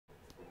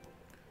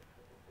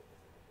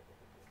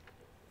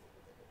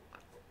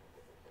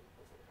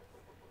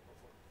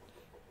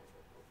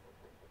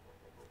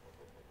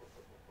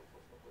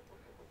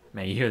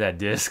Man, you hear that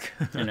disc?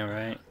 I know,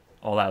 right?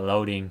 All that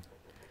loading.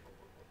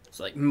 It's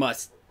like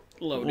must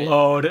load it.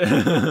 Load.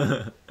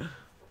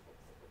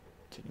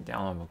 Taking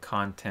downloadable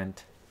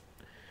content.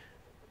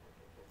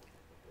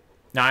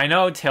 Now I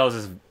know Tails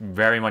is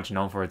very much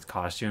known for its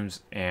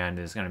costumes, and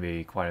there's going to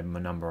be quite a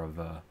number of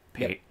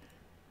paid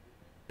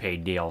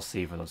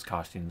DLC for those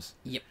costumes.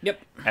 Yep.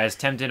 As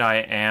tempted I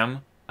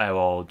am, I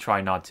will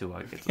try not to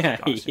get those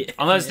costumes.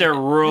 Unless they're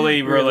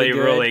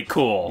really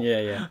cool.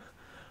 Yeah.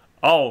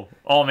 Oh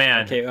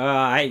man. Okay,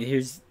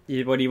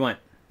 what do you want?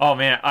 Oh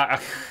man,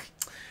 I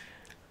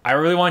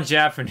really want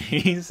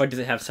Japanese. But does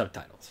it have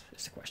subtitles?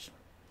 Is the question.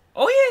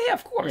 Oh yeah,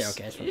 of course.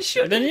 Yeah, okay. It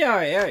should. Then all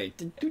right.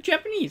 Do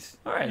Japanese.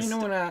 All right. You know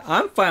what?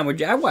 I'm fine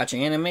with. I watch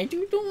anime.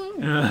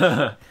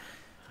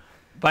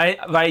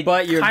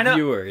 But your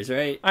viewers,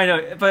 right? I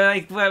know,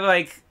 but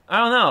like I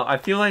don't know. I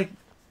feel like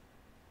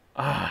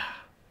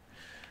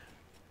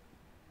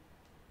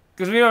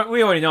because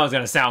we already know it's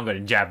gonna sound good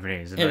in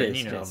Japanese. It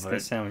is.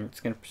 It's gonna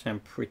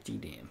sound pretty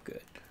damn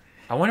good.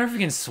 I wonder if we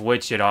can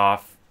switch it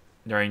off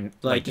during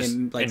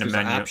in the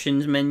menu.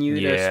 Options menu.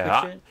 Yeah, to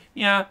switch it?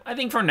 Yeah. I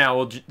think for now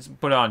we'll just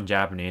put it on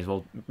Japanese.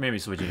 We'll maybe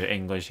switch it to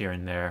English here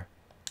and there.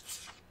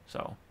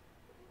 So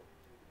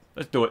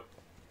let's do it.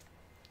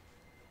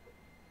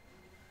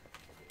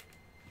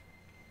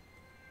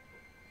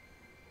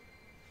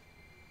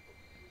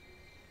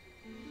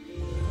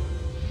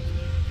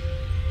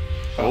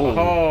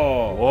 Oh.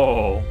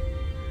 Whoa.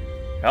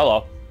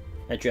 Hello.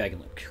 That dragon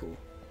looked cool.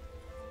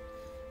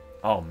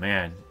 Oh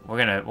man, we're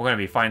gonna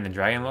be finding the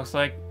dragon. Looks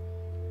like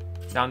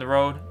down the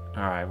road.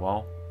 All right,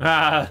 well,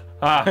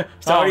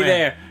 it's already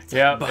there.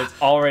 Yep,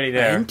 it's already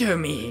there. Enter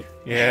me.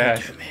 Yeah.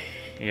 Enter me.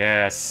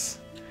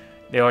 Yes.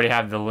 They already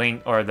have the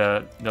link or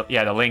the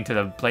link to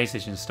the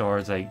PlayStation Store.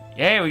 It's like,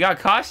 hey, we got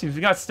costumes,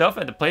 we got stuff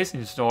at the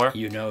PlayStation Store.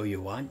 You know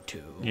you want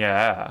to.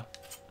 Yeah.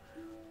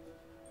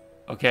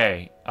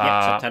 Okay.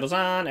 Yeah, subtitles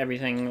on.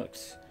 Everything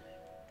looks.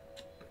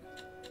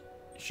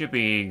 Should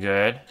be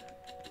good.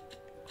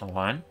 Hold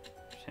on.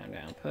 Sound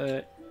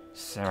output.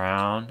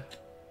 Surround.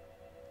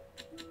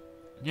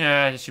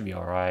 Yeah, it should be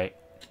alright.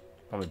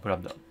 Probably put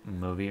up the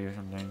movie or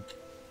something.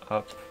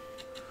 Up.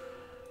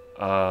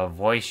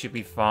 Voice should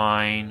be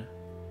fine.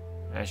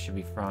 That should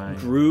be fine.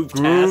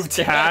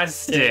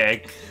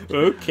 Groove-tastic.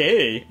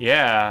 Okay.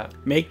 Yeah.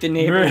 Make the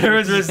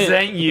neighbors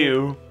resent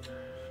you.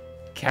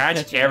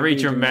 Catch every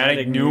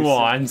dramatic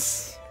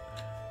nuance.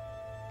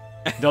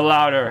 The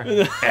louder.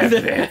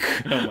 Epic.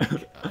 Oh my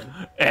god.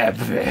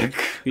 Epic.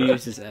 Who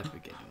uses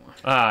epic anymore?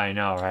 I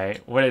know, right?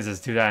 What is this,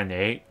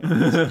 2008?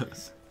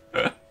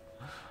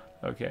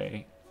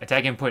 Okay.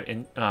 Attack input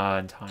in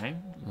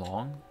time?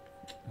 Long?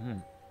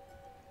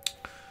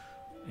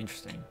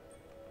 Interesting.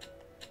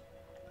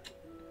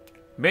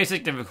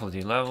 Basic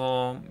difficulty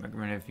level.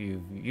 Recommend if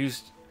you've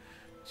used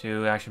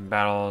to action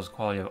battles,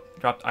 quality of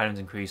dropped items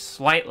increase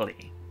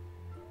slightly.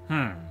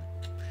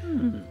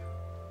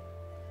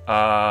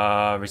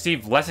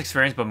 Receive less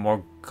experience but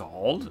more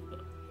gold?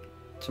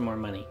 Some more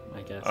money,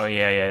 I guess. Oh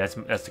yeah,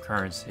 that's the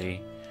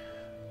currency.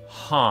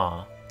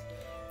 Huh.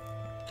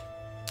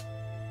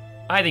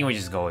 I think we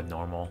just go with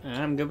normal.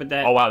 I'm good with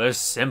that. Oh wow, they're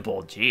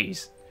simple,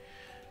 jeez.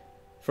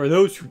 For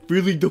those who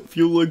really don't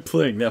feel like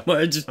playing that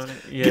much, just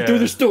get through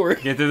the story.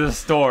 Get through the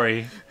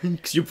story.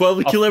 Because you'll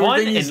probably kill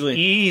everything easily. And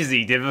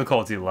easy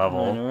difficulty level.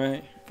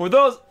 Alright. For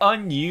those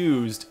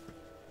unused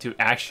to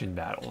action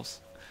battles.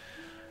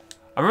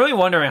 I'm really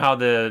wondering how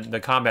the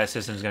combat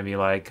system is going to be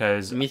like,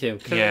 because... Me too.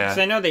 Because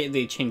I know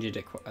they changed it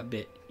a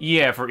bit.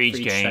 Yeah, for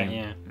each game. Set,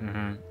 yeah.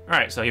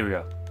 Alright, so here we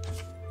go.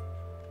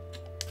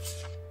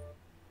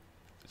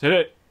 Let's hit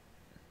it.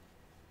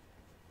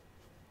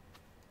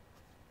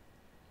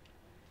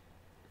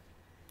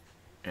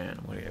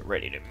 And we're get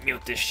ready to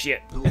mute this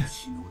shit. Okay,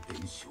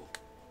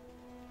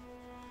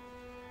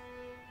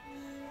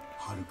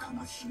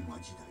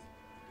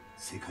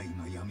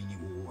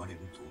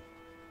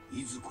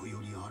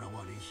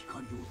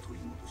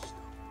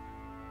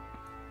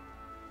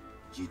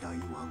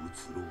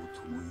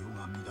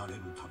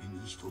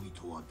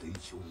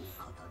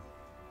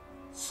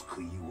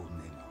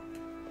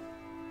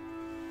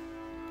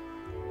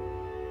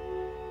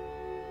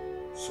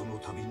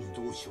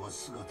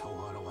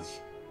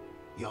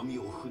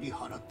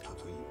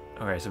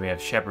 so we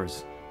have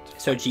shepherds.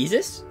 So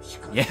Jesus?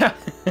 Yeah.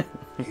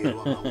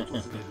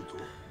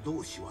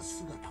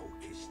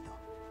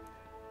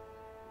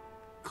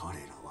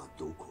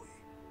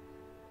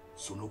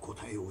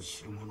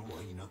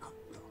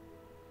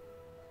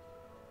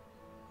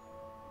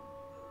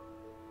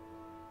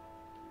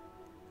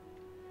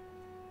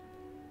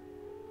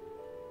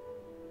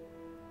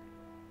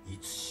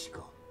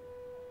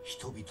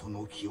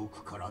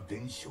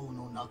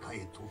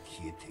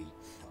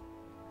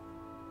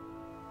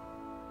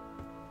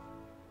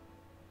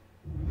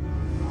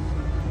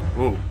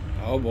 Ooh.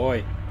 Oh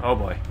boy. Oh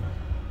boy.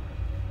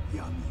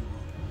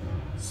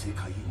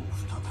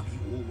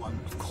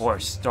 Of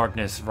course,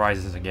 darkness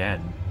rises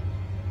again.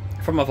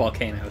 From a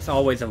volcano. It's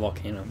always a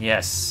volcano.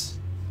 Yes.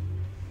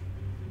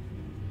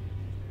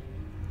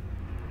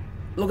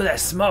 Look at that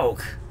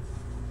smoke.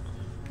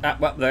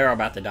 Well, they're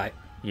about to die.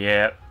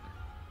 Yeah.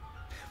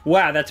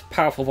 Wow, that's a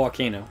powerful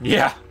volcano.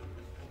 Yeah.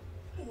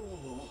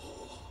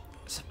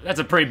 That's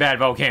a pretty bad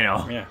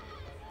volcano. Yeah.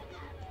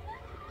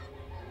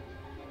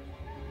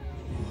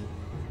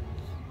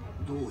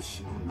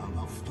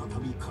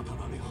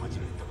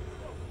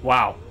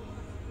 Wow.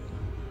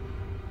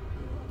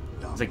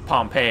 It's like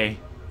Pompeii.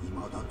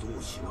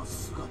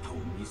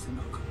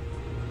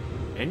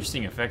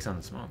 Interesting effects on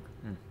the smoke.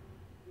 Hmm.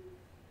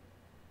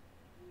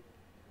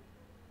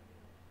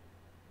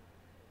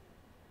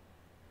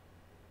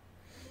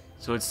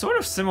 So it's sort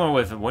of similar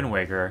with Wind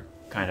Waker,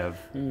 kind of.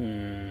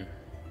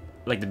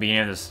 Like the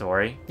beginning of the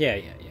story. Yeah.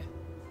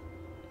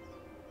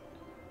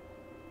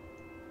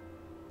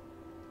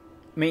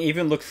 I mean,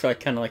 even looks like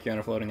kind of like you're on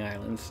a floating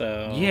island.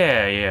 So.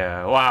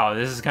 Yeah. Wow,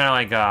 this is kind of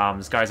like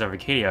Skies of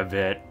Arcadia a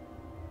bit.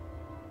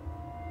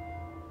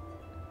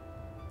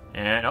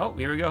 And oh,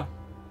 here we go.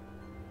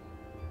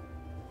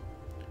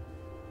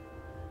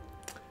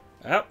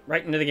 Oh,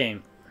 right into the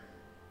game.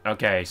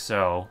 Okay,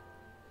 so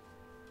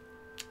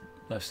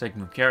left stick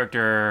move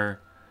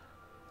character,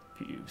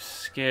 few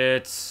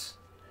skits.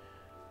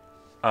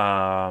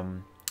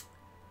 Oh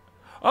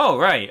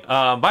right.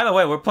 By the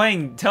way, we're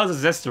playing Tales of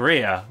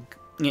Zestiria.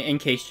 In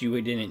case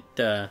you didn't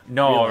know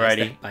realize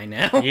already that by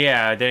now.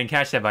 Yeah, I didn't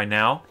catch that by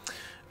now.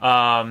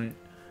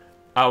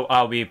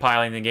 I'll be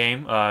piloting the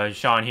game.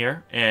 Sean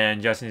here,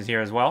 and Justin is here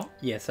as well.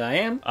 Yes, I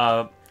am.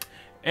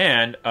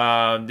 And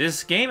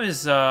this game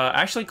is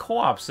actually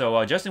co-op,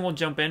 so Justin will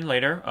jump in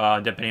later,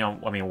 depending on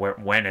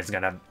when it's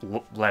gonna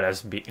let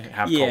us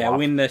have co-op. Yeah,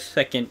 when the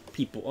second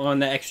people on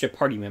the extra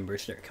party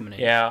members start coming in.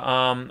 Yeah,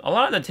 a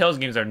lot of the Tales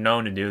games are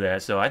known to do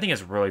that, so I think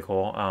it's really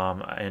cool.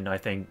 And I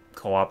think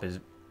co-op is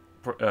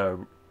a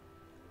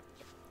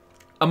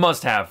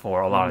must-have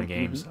for a lot of the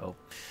games. So,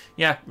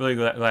 yeah, really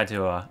glad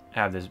to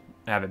have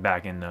it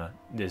back in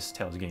this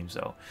Tales game.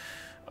 So,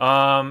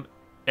 and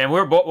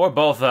we're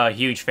both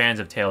huge fans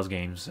of Tales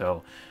games.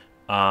 So,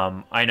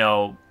 I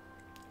know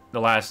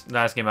the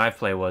last game I've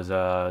played was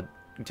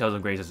Tales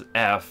of Graces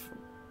F,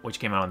 which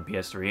came out on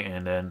PS3,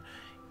 and then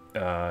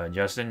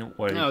Justin,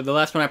 what? No, the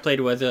last one I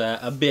played was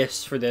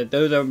Abyss for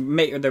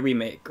the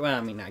remake. Well,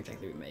 I mean, not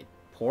exactly remake,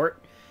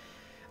 port.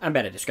 I'm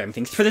bad at describing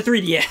things for the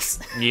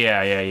 3DS.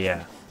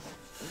 Yeah.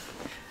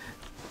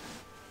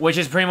 Which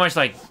is pretty much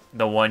like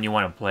the one you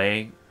want to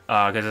play,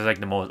 because it's like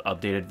the most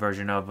updated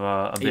version of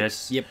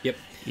Abyss. Yep.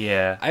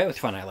 Yeah. It was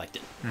fun. I liked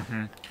it.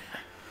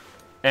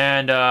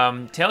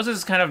 And Tales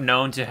is kind of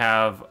known to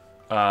have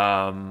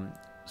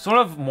sort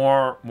of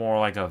more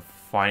like a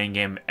fighting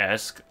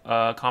game-esque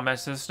combat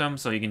system.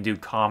 So you can do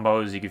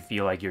combos. You can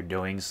feel like you're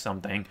doing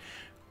something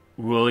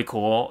really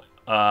cool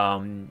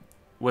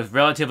with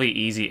relatively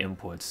easy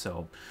inputs.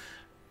 So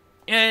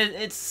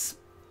it's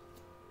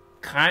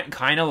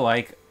kind of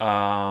like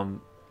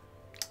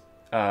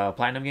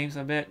Platinum games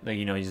a bit. Like,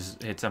 you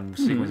just hit some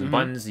sequence of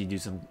buttons, you do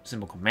some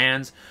simple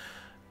commands.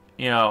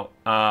 You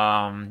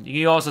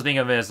can also think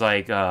of it as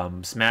like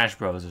Smash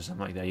Bros or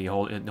something like that. You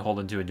hold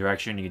into a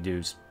direction, you can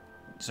do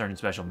certain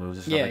special moves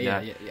or something like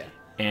that. Yeah.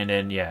 And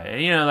then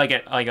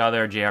like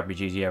other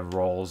JRPGs, you have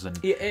roles and.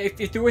 Yeah,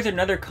 if there was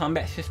another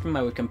combat system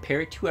I would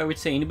compare it to, I would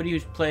say anybody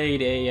who's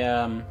played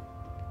a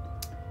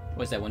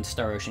what's that one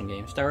Star Ocean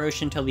game? Star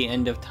Ocean Till the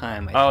End of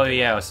Time. Star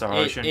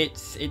Ocean.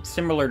 It's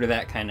similar to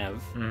that kind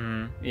of.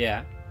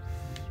 Yeah.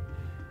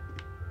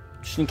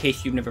 Just in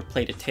case you've never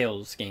played a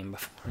Tales game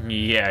before.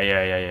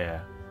 Yeah.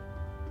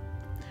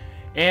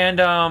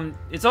 And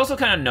it's also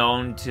kind of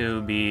known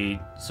to be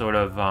sort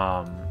of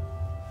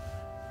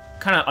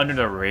kind of under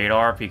the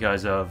radar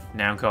because of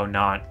Namco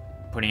not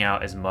putting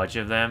out as much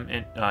of them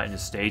in the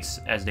States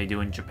as they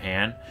do in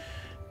Japan.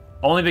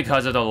 Only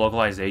because of the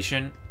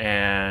localization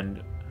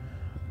and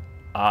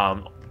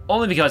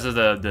only because of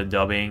the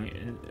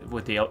dubbing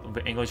with the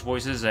English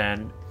voices,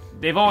 and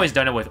they've always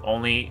done it with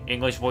only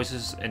English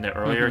voices in the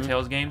earlier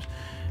Tales games.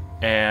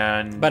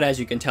 But as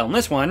you can tell in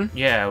this one,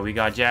 yeah, we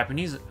got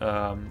Japanese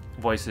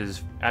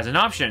voices as an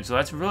option, so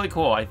that's really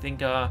cool. I think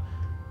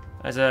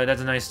that's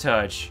a nice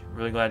touch.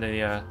 Really glad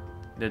they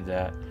did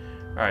that.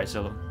 All right,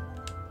 so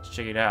let's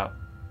check it out.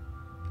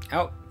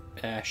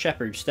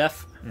 Shepherd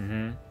stuff.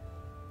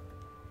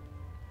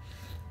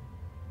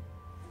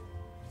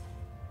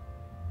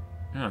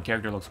 Oh,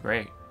 character looks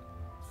great.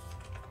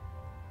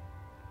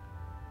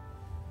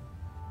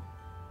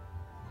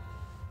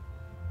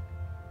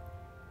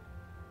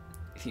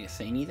 Is he gonna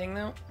say anything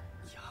though?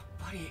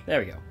 There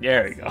we go.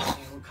 There we go.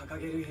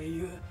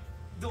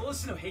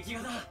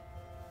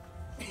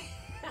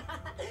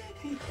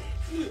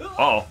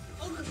 Oh.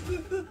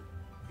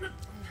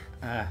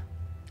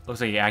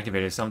 Looks like he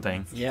activated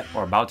something. Yep.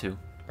 Or about to.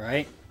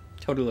 Right?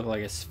 Totally look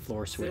like a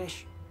floor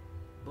switch.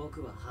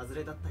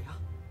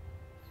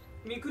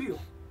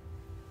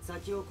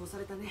 先を越さ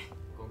れたね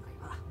今回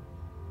は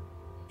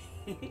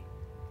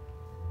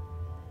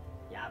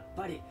やっ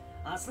ぱり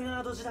アス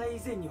ガード時代以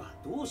前には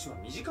同志は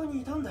身近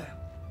にいたんだよ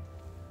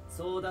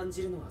相談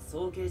じるのは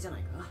早計じゃな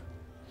いか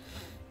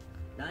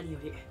何よ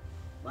り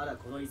まだ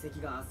この遺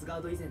跡がアスガ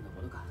ード以前の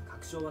ものか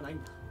確証はない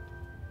んだ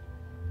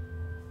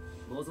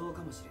模造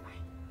かもしれない。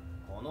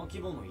この規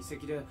模の遺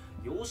跡で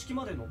様式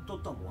まで乗っ取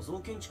った模造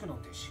建築なん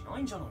てしな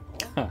いんじゃない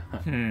か。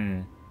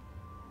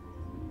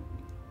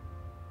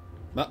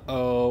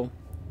Uh-oh.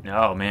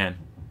 Oh man.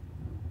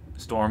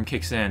 Storm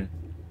kicks in.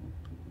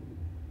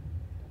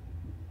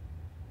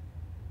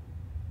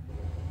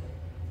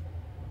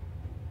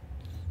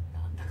 な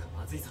んだか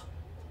まずいぞ。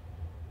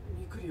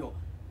ミクリオ、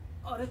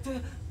あれって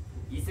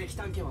遺跡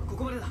探検はこ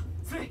こまでだ。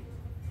スレイ。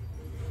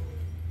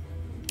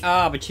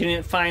 Ah, but you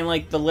didn't find,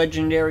 like, the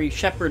legendary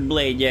shepherd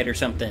blade yet or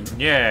something.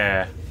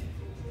 Yeah.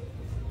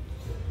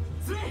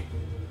 スレイ。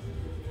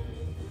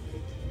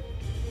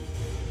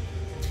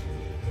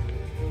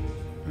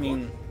 I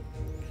mean...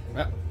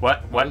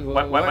 What? What?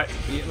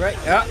 Yeah, right.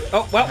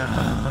 Oh, well.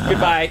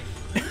 Goodbye.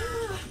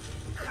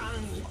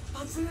 間一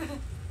髪。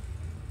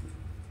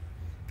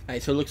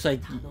 Alright, so it looks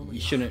like you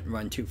shouldn't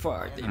run too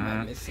far. They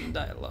might miss some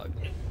dialogue.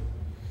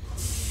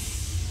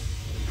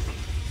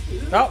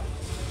 Oh!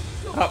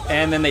 Oh,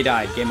 and then they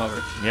died. Game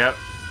over. Yep.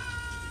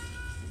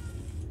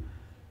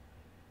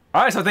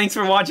 Alright, so thanks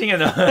for watching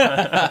it. Alright.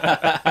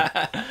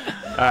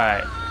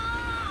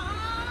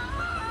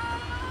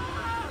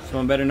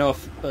 Someone better know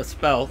a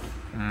spell.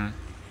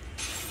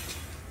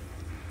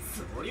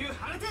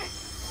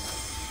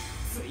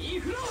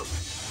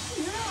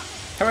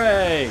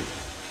 Hooray!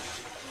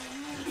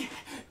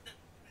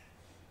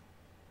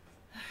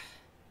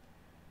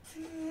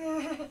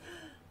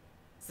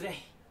 スレイ。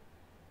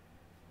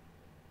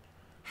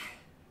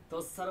と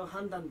っさの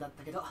判断だっ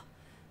たけど、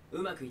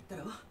うまくいった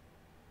ろ。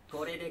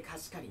これで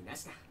貸し借りな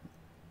しだ。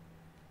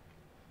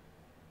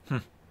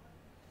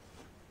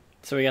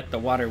 So we got the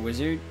water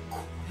wizard. こ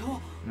れは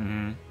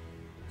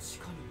地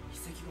下に遺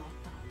跡があっ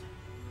たな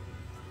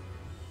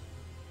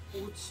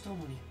んて。落ちたの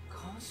に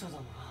感謝だな。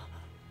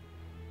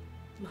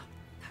まっ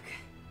たく。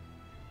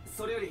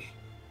それより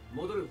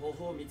戻る方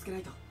法を見つけな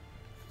いと。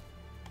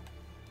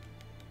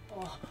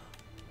あ、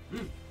う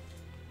ん。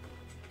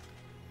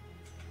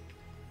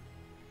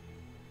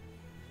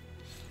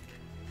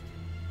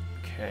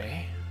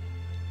 Okay.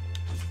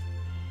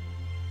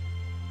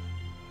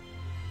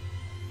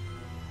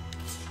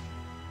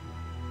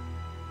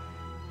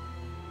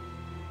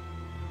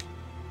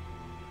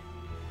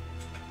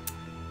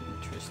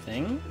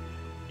 Interesting.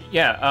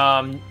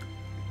 Yeah,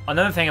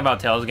 another thing about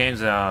Tales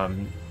games,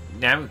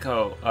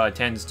 Namco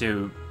tends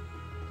to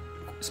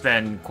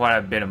spend quite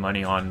a bit of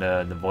money on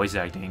the voice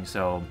acting,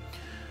 so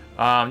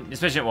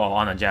especially, well,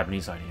 on the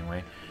Japanese side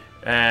anyway.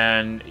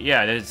 And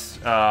yeah, it's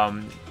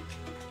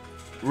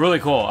really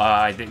cool.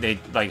 I think they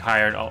like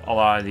hired a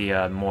lot of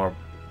the more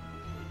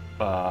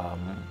how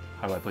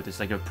do I put this,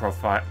 like a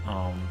profile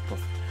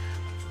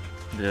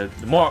the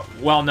more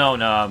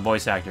well-known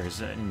voice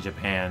actors in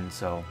Japan.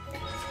 So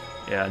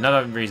yeah,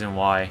 another reason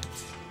why.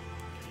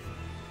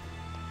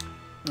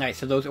 Alright,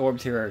 so those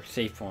orbs here are a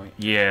save point.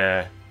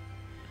 Yeah.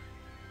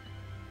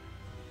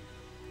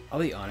 I'll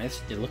be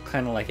honest, they look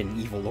kind of like an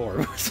evil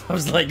orb. So I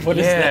was like, what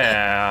is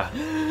that?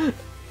 Yeah.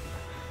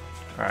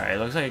 Alright, it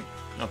looks like...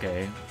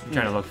 Okay, I'm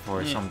trying to look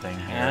for something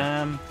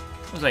here.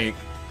 Looks like...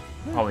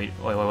 Probably...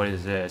 Wait, what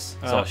is this?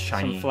 It's all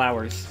shiny. Some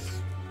flowers.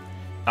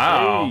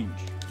 Oh! Age.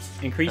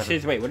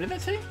 Increases... Wait, what did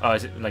that say? Oh,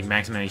 is it like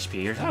maximum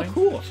HP or something? Oh,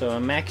 cool. So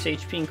a max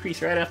HP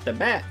increase right off the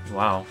bat.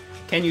 Wow.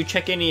 Can you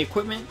check any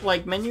equipment,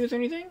 like menus or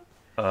anything?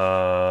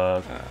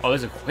 Oh,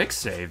 there's a quick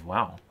save.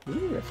 Wow.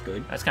 Ooh, that's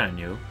good. That's kind of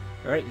new.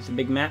 Alright, it's a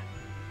big map.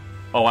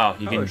 Oh, wow.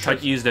 You can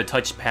use the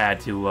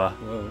touchpad to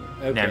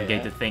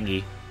navigate the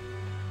thingy.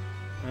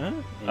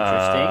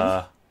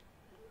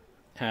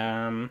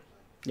 Interesting.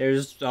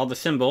 There's all the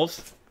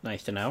symbols.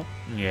 Nice to know.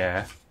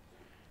 Yeah.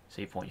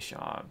 Save point,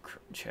 shop,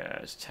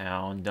 chest,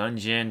 town,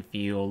 dungeon,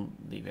 field,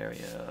 leave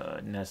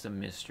area, nest of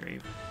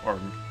mystery, or...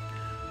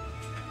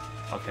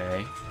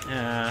 Okay.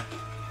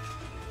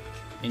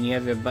 And you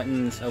have your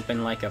buttons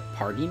open like a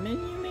party menu,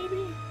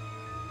 maybe?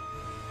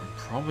 I'm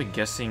probably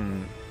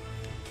guessing...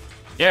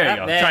 There you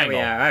go, there triangle.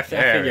 we are. I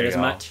figured as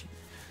much.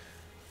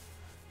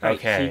 Right,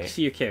 Okay. so you can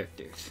see your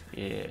characters.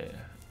 Yeah.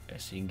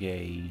 Let's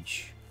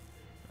engage.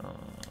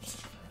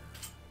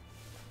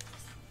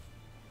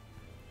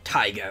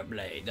 Tiger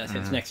Blade. That's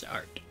its next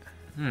art.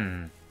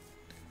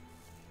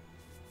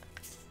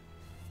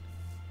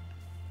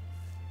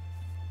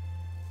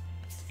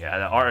 Yeah,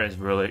 the art is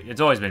really...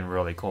 It's always been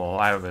really cool.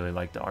 I really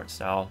like the art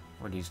style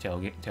for these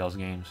Tales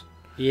games.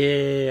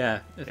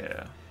 Yeah.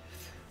 Yeah.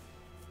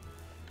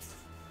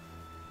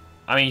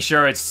 I mean,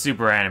 sure, it's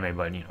super anime,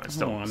 but, you know, it's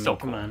still, still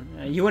cool. Come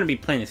on. You wouldn't be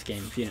playing this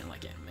game if you didn't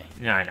like anime.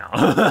 Yeah, I know.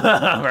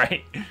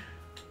 Right?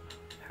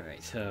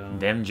 Alright, so...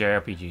 Them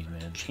JRPGs,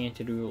 man.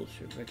 Enchanted rules.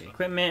 Okay.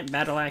 Equipment,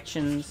 battle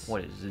actions.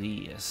 What is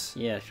this?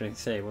 Yeah, I was trying to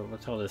say,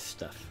 what's all this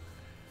stuff?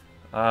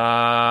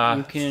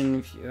 You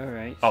can...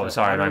 Alright. Oh, so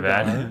sorry, my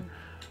bad.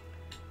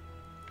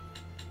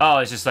 Oh,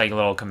 it's just like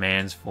little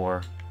commands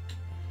for...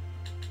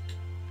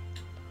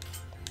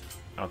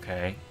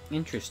 Okay.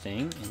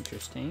 Interesting.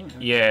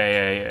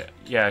 Okay.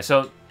 Yeah.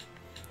 So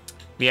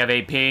we have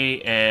AP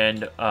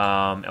and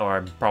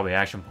or probably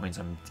action points,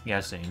 I'm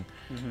guessing.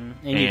 And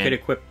you could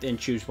equip and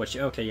choose what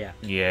you... Okay, yeah.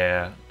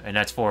 Yeah, and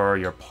that's for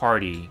your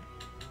party.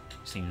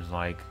 seems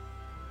like.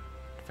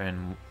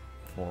 Defend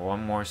for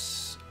one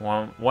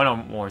or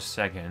more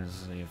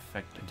seconds. The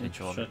effect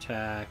potential. Extra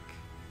attack.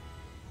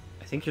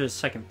 I think there's a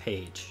second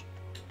page.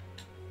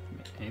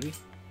 Maybe.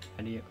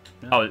 How do you?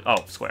 No?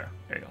 Oh, square.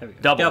 There you go. There we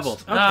go.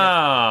 Doubles. Okay.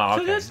 Oh,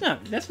 okay. So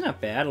that's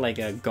not bad. Like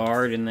a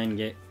guard and then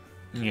get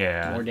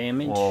more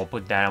damage. We'll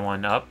put that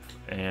one up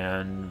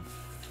and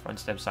front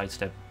step, side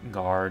step,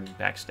 guard,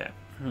 back step.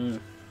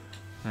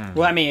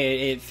 Well, I mean,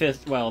 it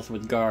fits well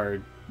with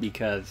guard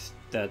because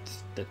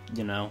that's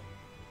you know.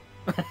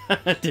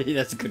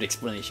 That's a good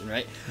explanation,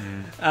 right?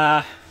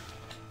 Yeah.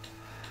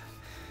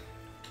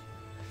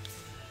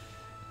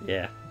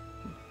 So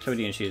what are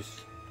you gonna choose?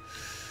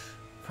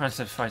 Front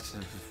step, side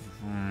step.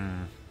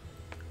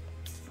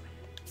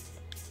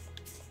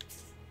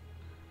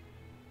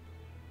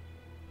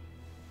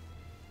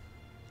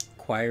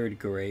 Acquired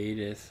grade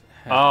is.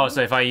 Oh,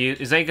 so if I use,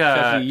 it's like a.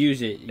 So if you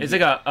use it, It's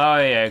like a. Oh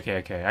yeah,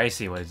 okay. I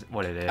see what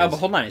it is. Oh, but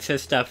hold on. It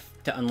says stuff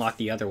to unlock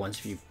the other ones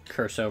if you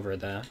curse over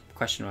the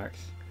question marks.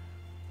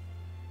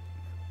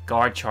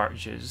 Guard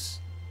charges.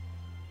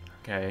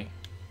 Okay.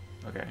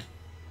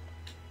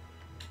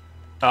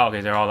 Oh,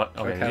 okay. They're all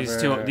okay.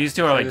 Recover, These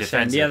two are like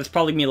defensive. Yeah, that's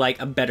probably me like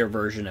a better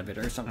version of it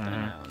or something.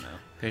 I don't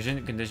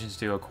know. Conditions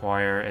to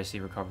acquire SC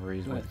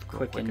recoveries with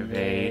quick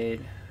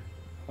evade.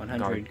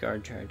 100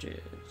 guard charges.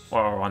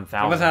 Or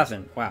 1,000.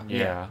 1,000. Wow.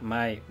 Yeah.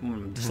 My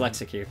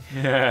dyslexic here.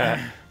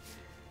 Yeah.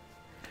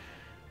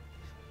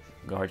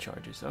 Guard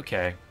charges.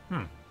 Okay.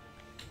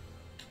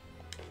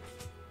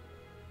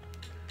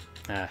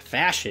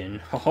 Fashion.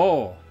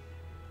 Ho.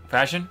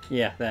 Fashion?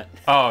 Yeah, that.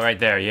 Oh, right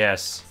there.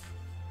 Yes.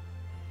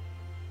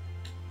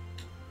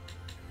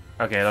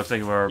 Okay, looks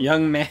like we're...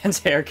 Young man's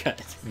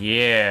haircut.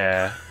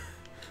 Yeah.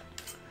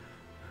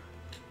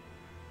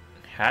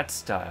 Hat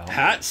style.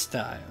 Hat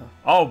style.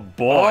 Oh,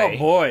 boy. Oh,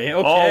 boy.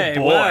 Okay.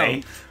 Oh, boy.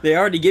 Wow. They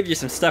already give you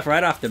some stuff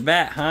right off the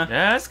bat, huh?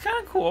 Yeah, that's kind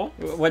of cool.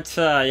 What's,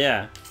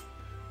 yeah.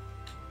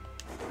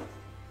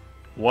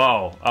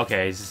 Whoa.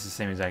 Okay, this is the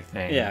same exact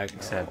thing. Yeah.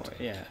 Except... Oh,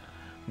 yeah.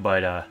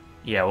 But,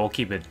 yeah, we'll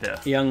keep it the...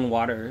 Young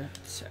water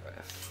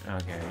seraph.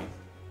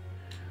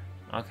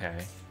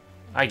 Okay.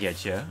 I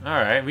get you.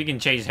 Alright, we can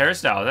change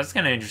hairstyle. That's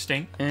kind of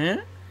interesting.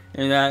 And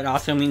that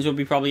also means we'll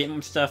be probably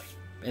getting stuff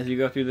as we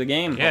go through the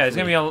game. Yeah, it's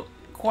going to be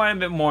quite a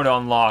bit more to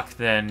unlock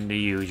than the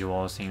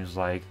usual, it seems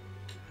like.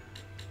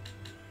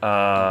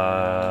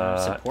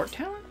 Support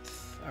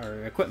talents?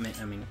 Or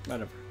equipment, I mean,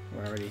 whatever.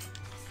 We're already...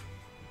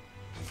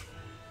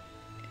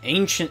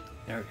 Ancient...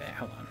 Okay,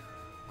 hold on.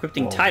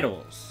 Equipping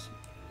titles.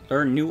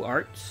 Learn new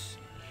arts.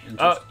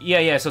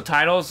 Yeah. So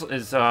titles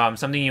is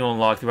something you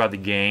unlock throughout the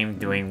game,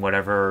 doing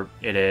whatever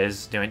it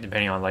is,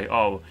 depending on like,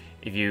 oh,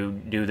 if you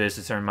do this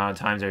a certain amount of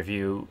times, or if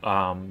you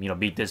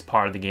beat this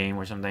part of the game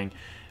or something.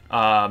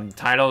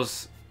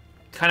 Titles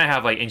kind of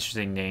have like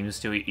interesting names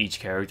to each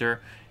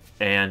character,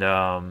 and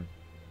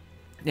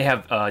they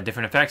have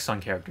different effects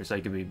on characters. So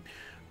it could be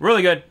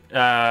really good,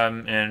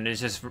 and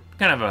it's just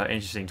kind of an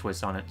interesting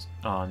twist on it,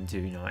 to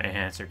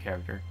enhance their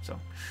character. So,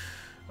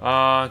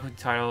 quick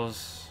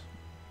titles.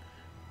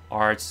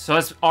 Arts. So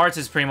arts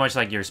is pretty much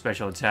like your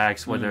special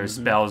attacks, whether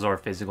spells or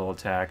physical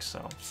attacks.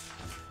 So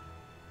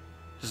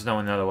just know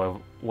another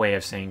way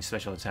of saying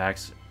special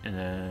attacks. And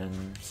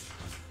then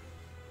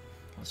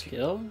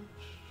skill.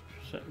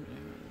 You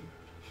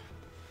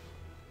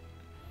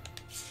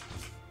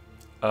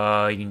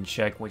can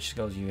check which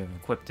skills you have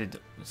equipped.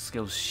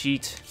 Skills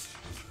sheet.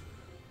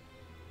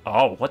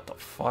 Oh, what the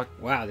fuck?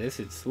 Wow, this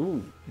is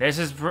This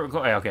is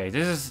okay.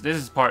 This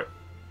is part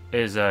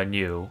is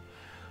new.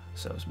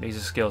 So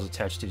basic skills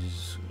attached to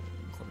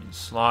equipment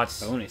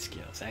slots. Bonus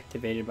skills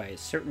activated by a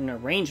certain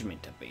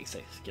arrangement of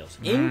basic skills.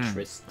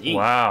 Interesting.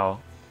 Wow.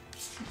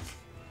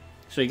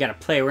 So you got to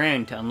play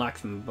around to unlock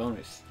some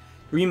bonus.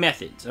 3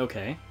 methods.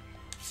 Okay.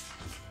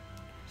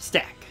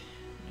 Stack.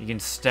 You can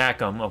stack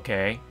them.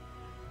 Okay.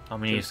 How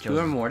many skills?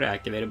 2 or more to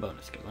activate a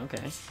bonus skill.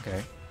 Okay.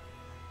 Okay.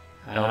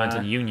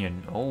 Elemental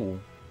union. Oh.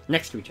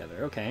 Next to each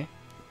other. Okay.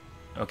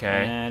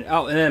 Okay. And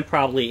then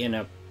probably in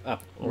a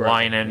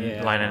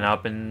lining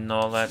up and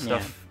all that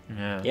stuff.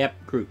 Yeah.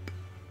 Yep.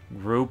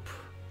 Group.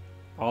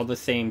 All the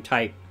same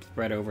type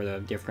spread over the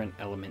different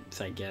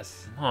elements, I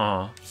guess.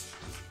 Huh.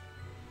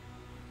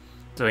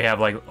 So we have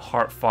like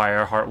heart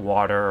fire, heart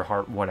water,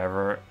 heart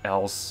whatever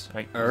else.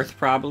 Like, Earth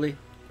probably.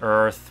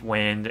 Earth,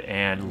 wind,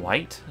 and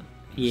light.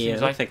 Yeah,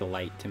 it looks like a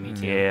light to me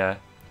too. Yeah.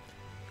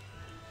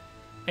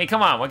 Hey,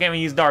 come on! Why can't we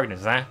use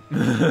darkness, huh?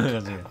 Well,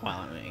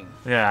 I mean,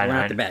 yeah, we're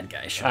not the bad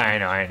guys. Sure.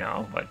 I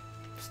know, but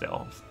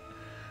still.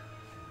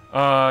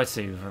 Let's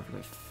see.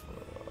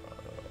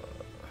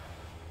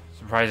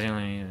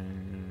 Surprisingly,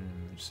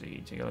 let's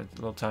see. Take a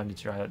little time to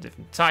try out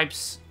different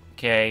types.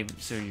 Okay,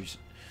 so your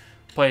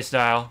play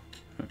style.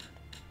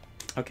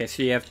 Okay,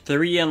 so you have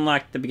 3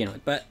 unlocked to begin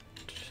with, but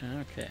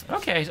okay.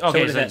 Okay. So what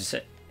does that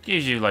say?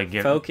 Gives you like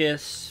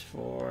Focus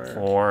for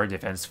 4,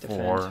 defense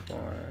 4,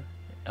 4,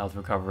 health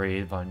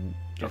recovery, fun.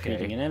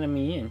 defeating an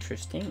enemy.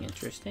 Interesting.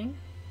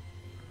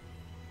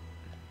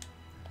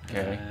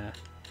 Okay.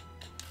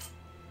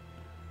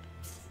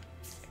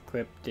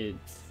 Equipped.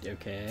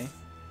 Okay.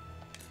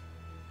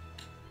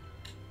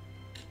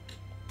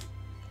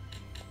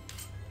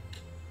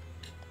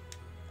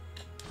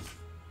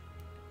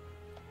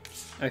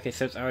 Okay,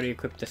 so it's already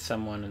equipped to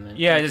someone, and then...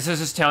 Yeah, this is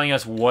just telling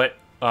us what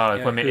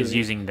equipment is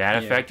using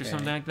that effect or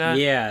something like that.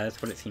 Yeah,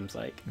 that's what it seems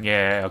like.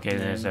 Yeah, okay, then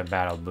there's a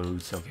battle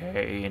boots,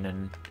 okay, and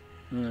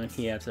then...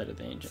 he has that of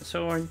the ancient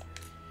sword.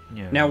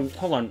 Yeah. Now,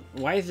 hold on.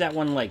 Why is that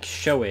one, like,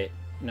 show it?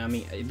 No, I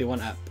mean, the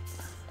one up.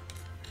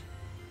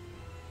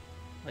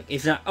 Like,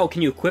 it's not... Oh,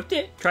 can you equip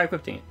it? Try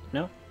equipping it.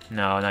 No?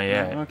 No, not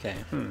yet. Oh, okay.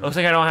 Looks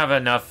like I don't have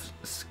enough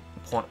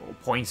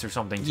points or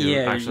something to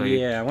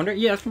actually... Yeah, I wonder...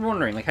 Yeah, that's what I'm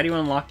wondering. Like, how do you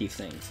unlock these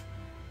things?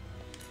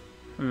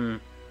 Oh,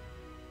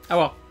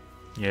 well.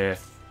 Yeah.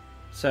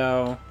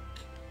 So...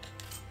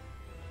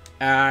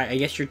 I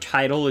guess your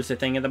title is the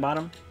thing at the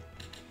bottom?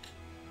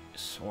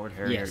 Sword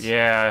Harrier. Yes.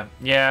 Yeah,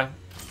 yeah.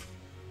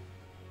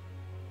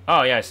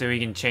 Oh, yeah, so we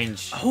can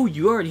change... Oh,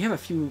 you already have a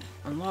few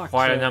unlocked.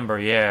 Quite a number,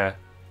 yeah.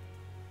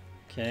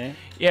 Okay.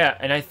 Yeah,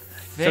 and I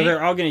think... So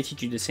they're all going to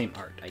teach you the same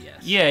art, I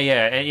guess. Yeah,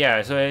 yeah, and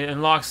yeah, so it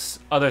unlocks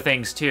other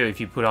things, too, if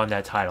you put on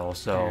that title,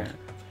 so...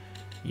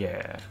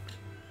 Yeah.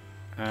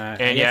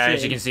 And yeah,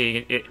 as you can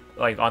see, it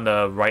like on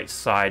the right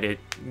side, it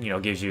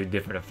gives you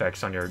different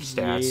effects on your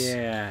stats.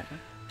 Yeah.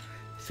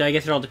 So I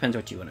guess it all depends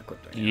what you want to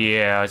equip. Right now.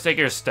 Yeah, it's like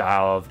your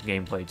style of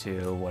gameplay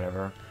too,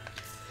 whatever.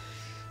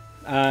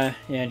 Yeah,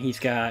 and he's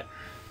got.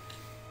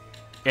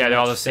 Yeah, they're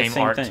all the same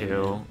art thing,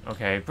 too. Yeah.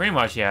 Okay, pretty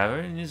much. Yeah,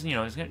 it's,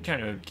 it's trying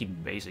to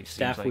keep basics.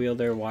 Staff like.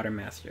 wielder, water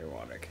master,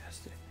 water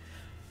caster.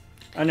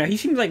 Oh no, he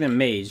seems like the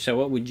mage. So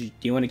what would you? Do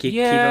you want to keep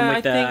him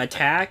with the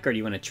attack, or do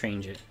you want to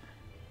change it?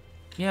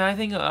 Yeah, I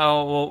think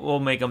we'll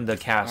make him the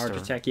caster.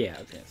 Art attack, yeah,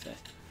 I was gonna say.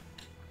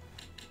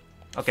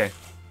 Okay.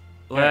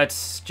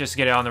 Let's just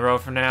get it on the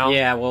road for now.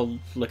 Yeah, we'll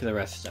look at the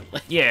rest of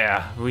stuff.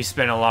 Yeah, we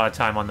spent a lot of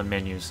time on the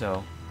menu,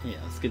 so... Yeah,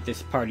 let's get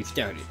this party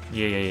started.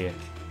 Yeah.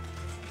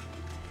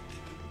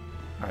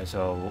 Alright,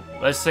 so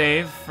let's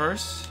save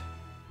first.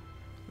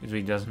 Because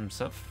we do some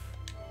stuff.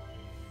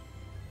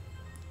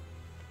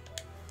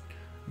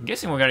 I'm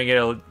guessing we're gonna get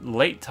a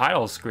late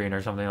title screen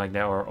or something like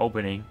that, or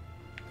opening.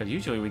 Because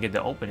usually we get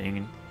the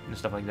opening and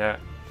stuff like that.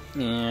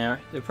 Yeah,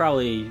 they're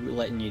probably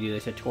letting you do the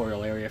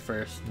tutorial area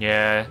first.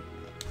 Yeah.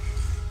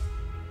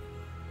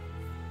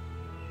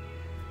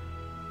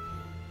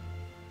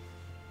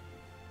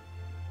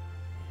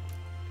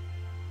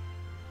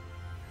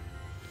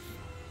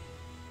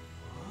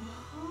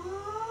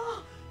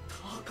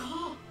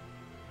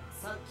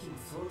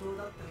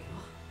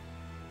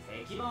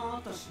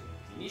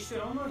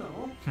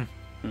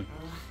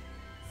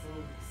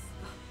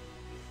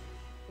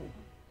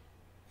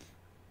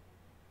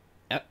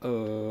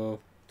 Uh-oh.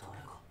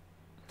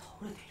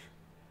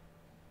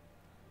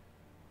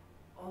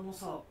 あの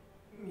さ、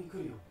ミク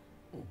リ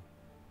オ。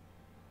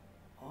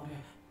あれ、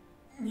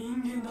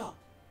人間だ。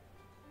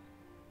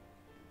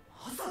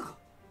まさか。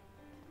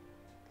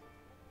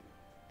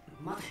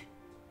待て。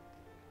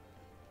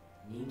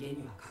人間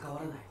には関わ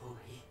らない方が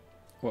いい。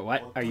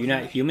What? Are you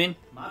not human?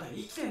 まだ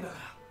生きてんだか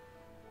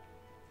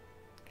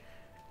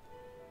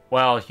ら。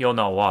Well, you'll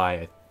know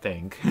why, I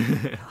think.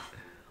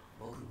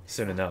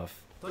 Soon enough.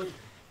 とにかく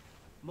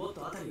もっ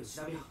と辺りを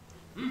調べよ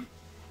う。うん。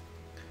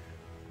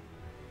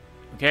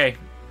Okay.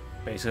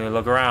 Basically,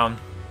 look around.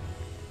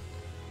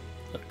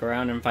 Look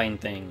around and find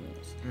things.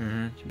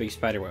 Mm-hmm. There's a big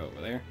spider web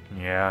over there.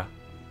 Yeah.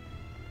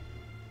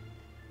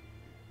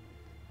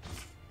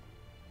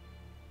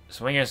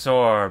 Swing a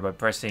sword by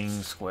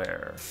pressing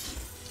square.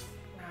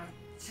 あっ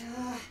ちゃ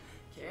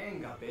ー、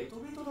剣がベト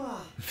ベト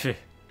だ。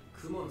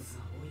クモの巣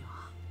が多い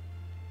な。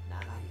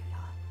長い間、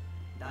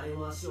誰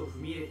も足を踏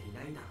み入れてい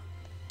ないんだ。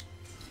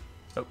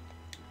Oh.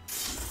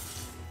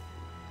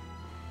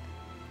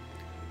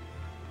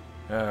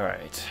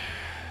 Alright.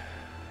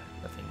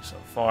 Nothing so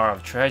far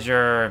of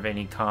treasure of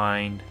any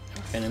kind.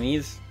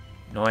 Enemies?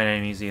 No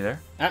enemies either.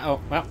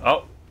 Uh-oh, well.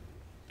 Oh!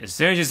 As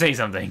soon as you say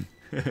something.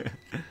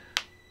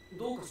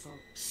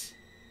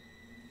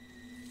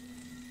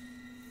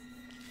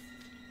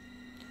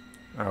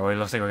 Oh, it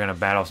looks like we're gonna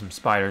battle some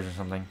spiders or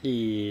something.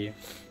 Yeah.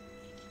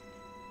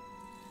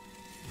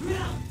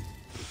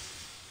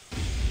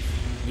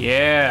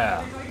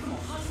 Yeah!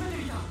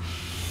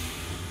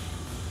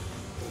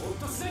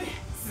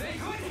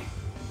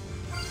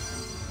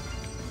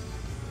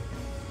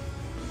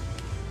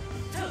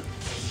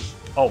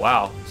 Oh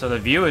wow, so the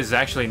view is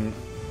actually,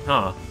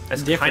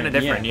 that's kind of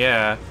different,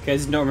 yeah.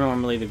 Because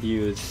normally the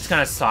view is... It's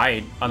kind of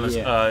side, on the,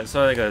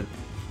 sort of like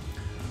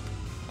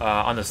a,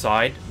 on the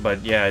side,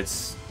 but yeah,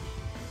 it's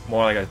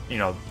more like a,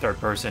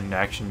 third-person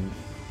action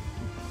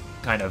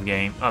kind of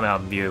game,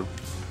 view.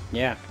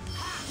 Yeah.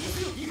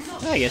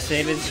 I guess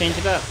they did change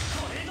it up.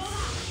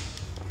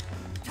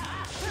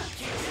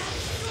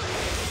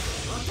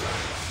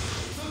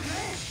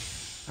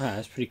 Ah,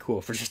 that's pretty cool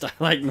for just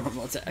like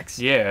normal attacks.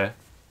 Yeah.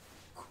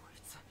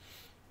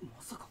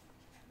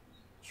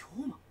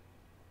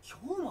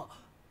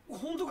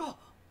 本当か。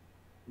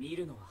見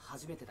るのは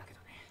初めてだけど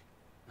ね。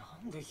な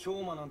んで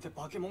氷馬なんて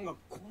化け物が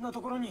こんな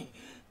ところに。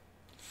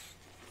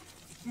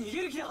逃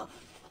げる気だ。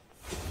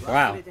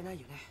忘れてない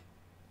よね。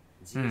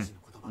ジジの言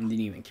葉。Didn't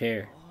even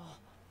care.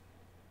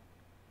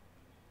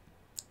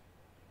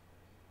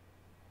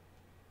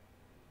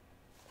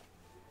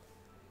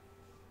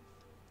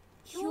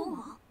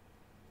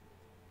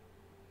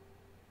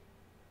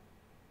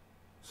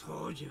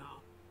 そうじゃ、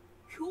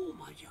氷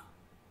魔じゃ。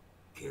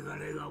汚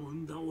れが生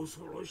んだ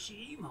恐ろ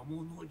しい魔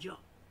物じゃ。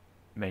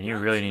 Man, you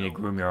really need to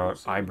groom your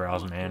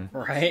eyebrows, man.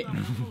 Right?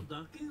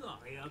 だけが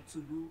操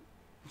る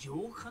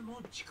浄化の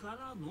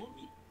力の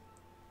み。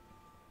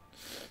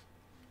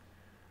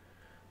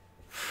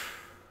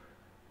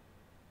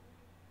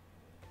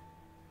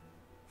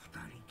二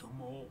人と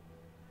も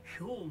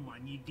氷魔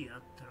に出会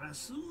ったら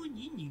すぐ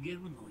に逃げ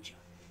るのじゃ。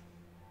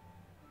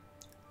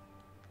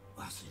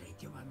忘れ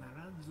てはな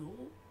らんぞ。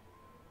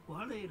我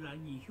ら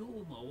に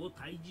氷魔を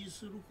退治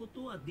するこ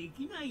とはで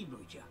きないの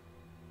じゃ。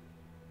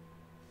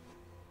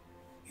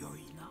よ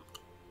いな。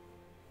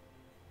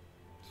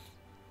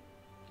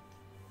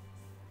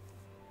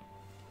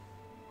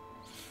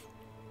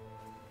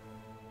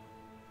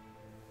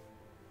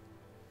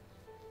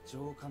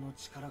浄化の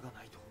力が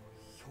ないと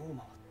氷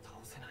魔は倒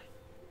せない。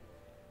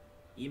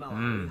今は追い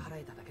払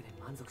えただけで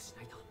満足し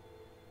ないと。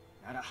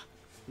なら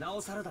な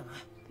おさらだな。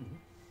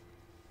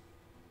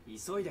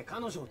急いで彼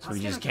女を So 助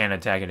we けな just きゃ。 can't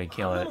attack it to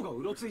kill あ it. のが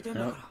うろついてんだ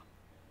から。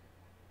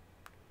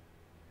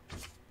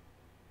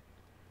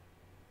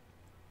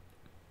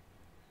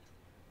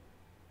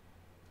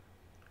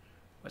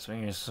 By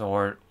swinging a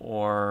sword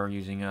or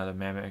using other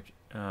mimic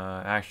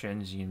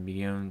actions, you can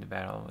begin the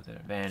battle with an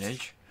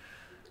advantage.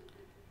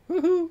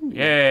 Woohoo!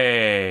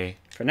 Yay!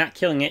 For not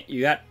killing it,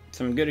 you got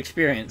some good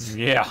experience.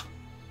 Yeah.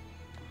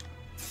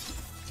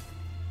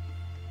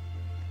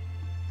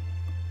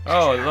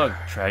 Oh, look,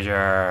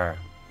 treasure.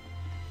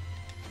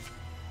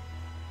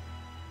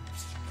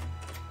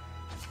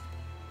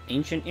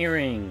 Ancient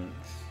earrings.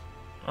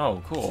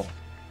 Oh, cool.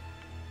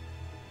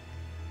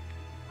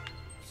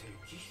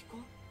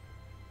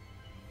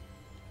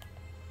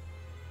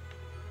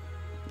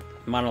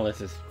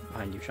 Monolith is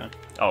behind you, Sean.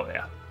 Oh,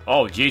 yeah.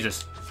 Oh,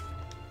 Jesus.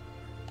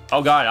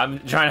 Oh, God, I'm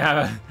trying to have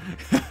a...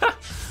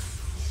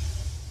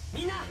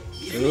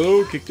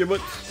 Oh, kick your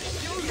butt.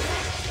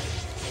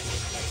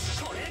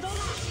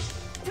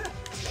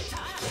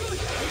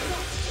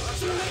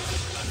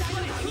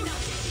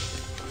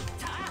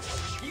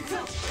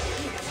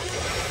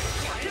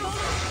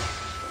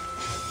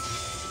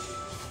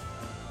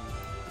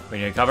 We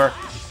need to cover.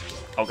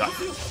 Oh, God.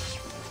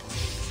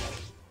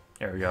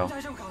 There we go.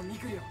 大丈夫かミ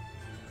クリオ。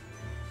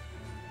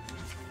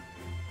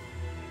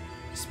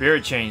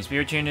 Spirit Chain.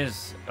 Spirit Chain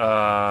is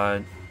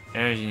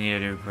energy needed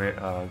to create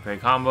great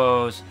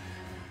combos.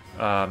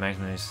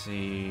 Maximum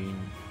AC.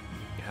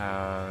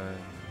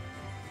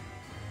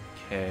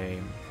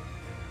 Okay.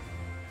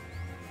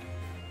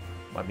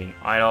 By being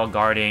idle,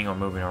 guarding, or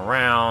moving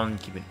around,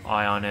 keep an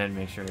eye on it,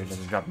 make sure it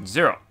doesn't drop to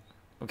 0.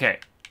 Okay.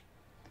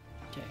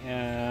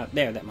 Okay,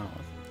 there, that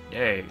monolith.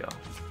 There you go.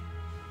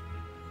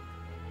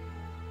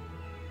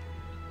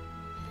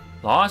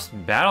 Lost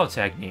battle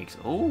techniques.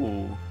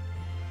 Ooh.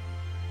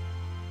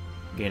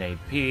 Gain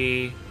AP.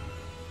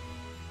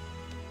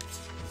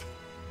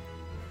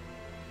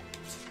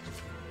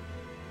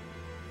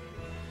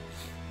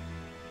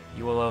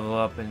 You will level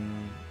up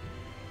in...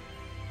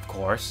 Of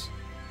course.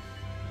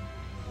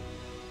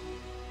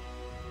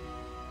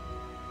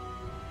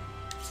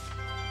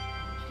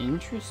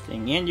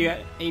 Interesting. And you got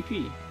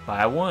AP.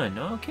 By 1.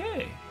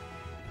 Okay.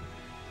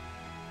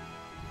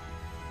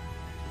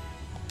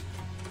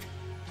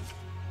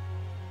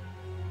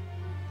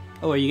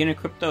 Oh, are you gonna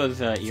equip those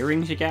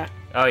earrings you got?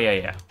 Oh, yeah,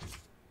 yeah.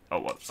 Oh,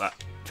 what?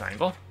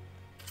 Triangle?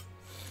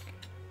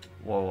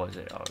 What was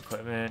it? Oh,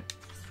 equipment.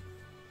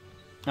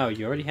 Oh,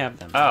 you already have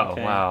them. Oh,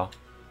 Okay. wow.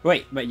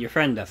 Wait, but your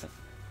friend doesn't.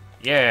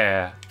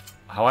 Yeah.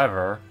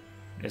 However,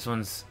 this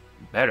one's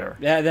better.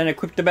 Yeah, then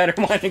equip the better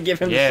one and give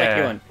him the Yeah.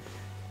 second one.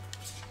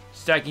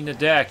 Stacking the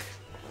deck.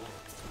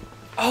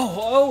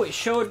 Oh, it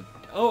showed...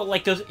 Oh,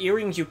 like those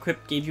earrings you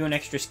equipped gave you an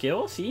extra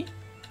skill, see?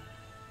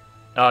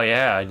 Oh,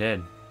 yeah, I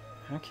did.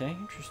 Okay,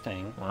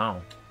 interesting.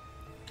 Wow.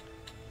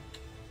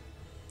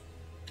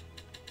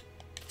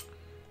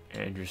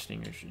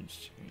 Interesting.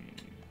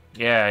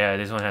 Yeah,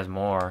 this one has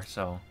more,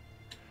 so...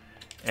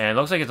 And it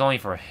looks like it's only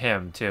for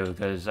him, too,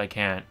 because I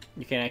can't...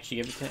 You can actually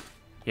give it to him?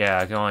 Yeah,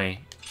 I can only...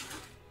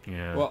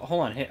 Yeah. Well,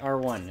 hold on, hit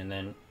R1 and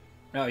then...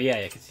 Oh,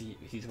 yeah, because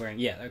he's wearing...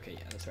 Yeah, okay,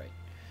 yeah, that's right.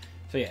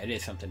 So, yeah, it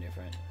is something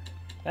different.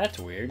 That's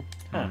weird.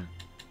 Huh. Hmm.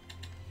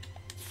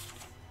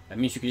 That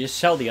means you could just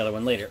sell the other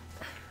one later.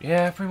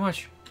 Yeah, pretty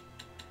much.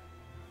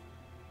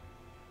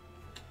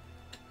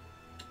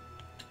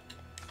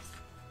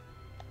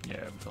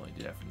 Yeah, we can only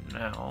do that for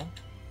now.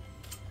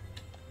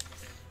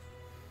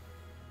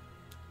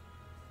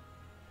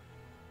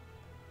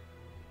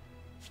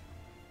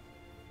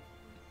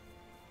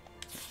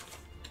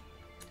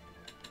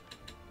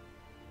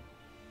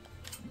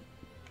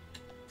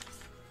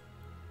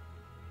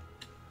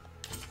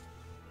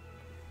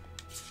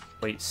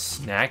 Wait,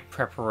 snack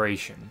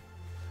preparation.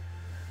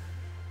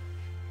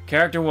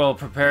 Character will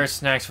prepare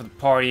snacks for the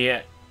party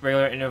at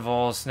regular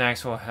intervals.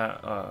 Snacks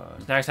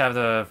have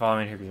the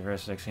following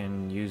characteristics: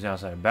 and used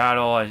outside of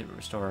battle,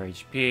 restore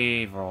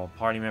HP for all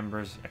party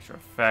members, extra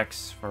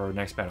effects for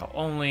next battle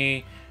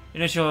only.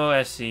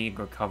 Initial SC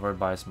recovered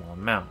by a small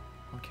amount.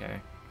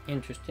 Okay.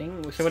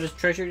 Interesting. So what does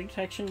treasure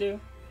detection do?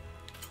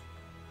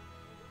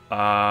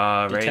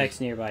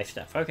 Detects nearby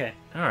stuff. Okay.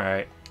 All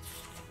right.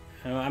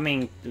 I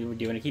mean, do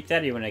you want to keep that,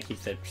 or do you want to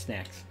keep the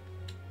snacks?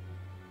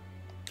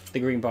 The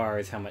green bar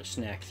is how much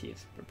snacks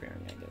he's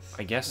preparing, I guess.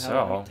 I guess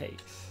how long so. it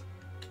takes.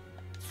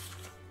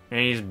 And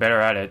he's better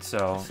at it,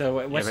 so.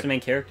 So what's the main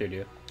character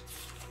do?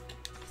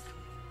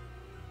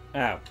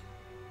 Oh.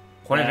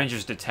 Point of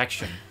interest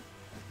detection.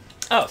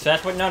 Oh, so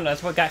that's what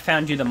that's what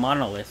found you the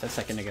monolith a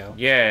second ago.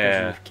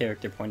 Yeah. Your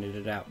character pointed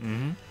it out.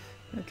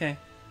 Mm-hmm. Okay.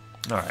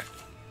 All right.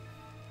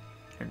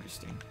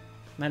 Interesting.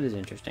 That is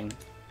interesting.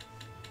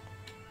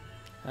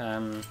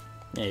 Yeah,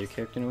 your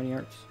character know any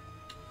arts?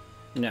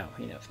 No,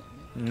 he knows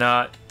nothing.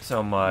 Not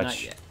so much.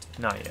 Not yet.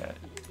 Not yet.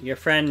 Your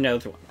friend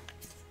knows one.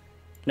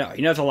 No,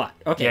 he knows a lot.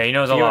 Okay. Yeah, he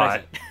knows a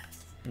lot.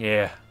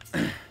 Yeah.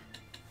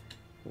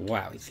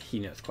 Wow, he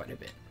knows quite a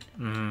bit.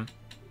 Mm-hmm.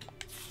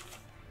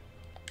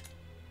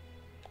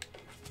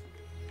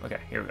 Okay,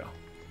 here we go.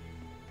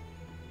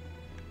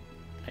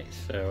 Right,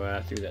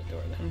 so through that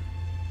door then.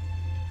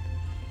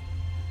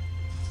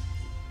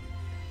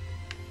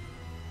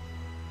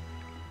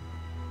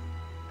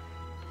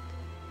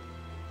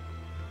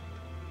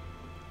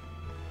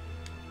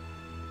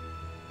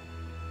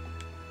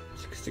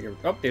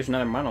 Oh, there's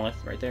another monolith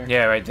right there.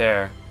 Yeah, right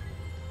there.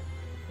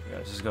 Yeah,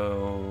 let's just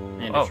go.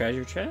 And a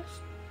treasure chest.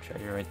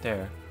 Treasure right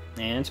there.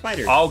 And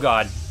spiders. Oh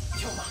god.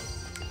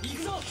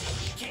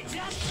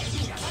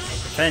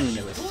 Defend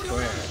with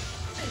square.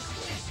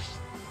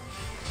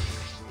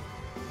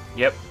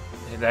 Yep.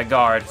 Hit that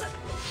guard.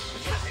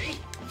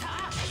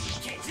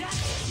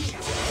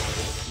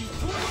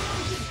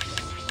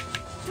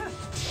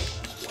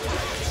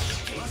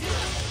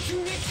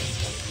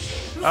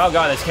 Oh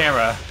god, this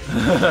camera.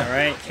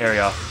 Alright. Here we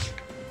go.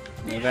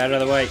 Move out of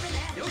the way.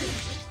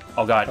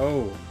 Oh god.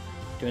 Oh.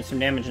 Doing some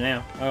damage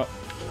now. Oh.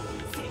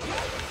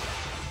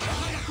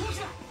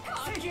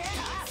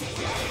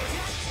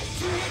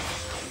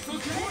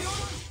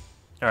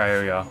 Alright,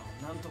 here we go.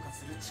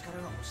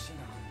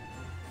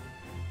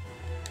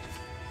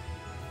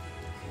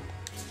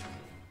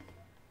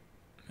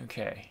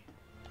 Okay.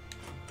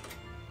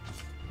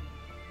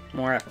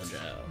 More apple gel.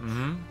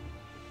 Mm-hmm.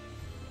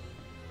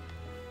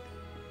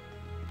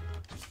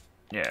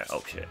 Yeah,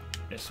 oh shit.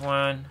 This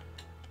one.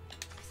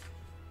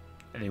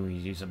 And then we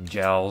use some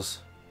gels.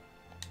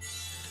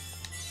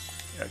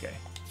 Okay.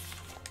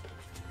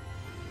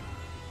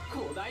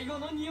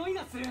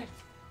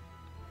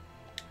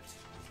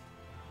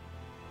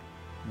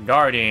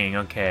 Guarding,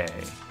 okay.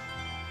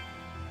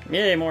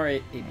 Yay, more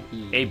AP.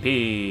 AP.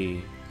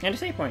 And a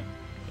save point.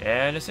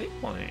 And a save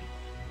point.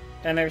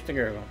 And there's the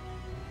girl.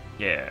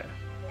 Yeah.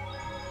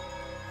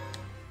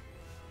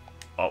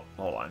 Oh,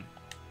 hold on.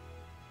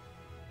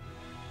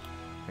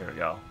 Here we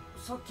go.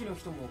 さっきの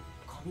人も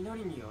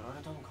雷にやら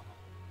れたのかも。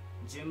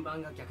順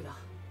番が逆だ。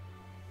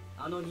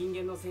あの人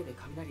間のせいで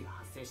雷が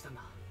発生したん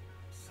だ。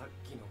さっ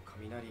きの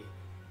雷、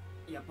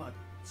やっぱ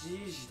じ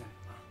いじだよ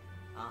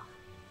な。ああ、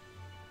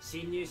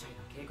侵入者への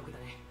警告だ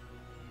ね。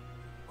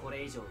こ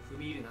れ以上踏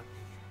み入るなって。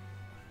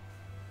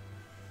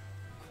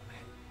ごめ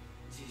ん、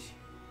じい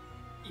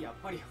じ。やっ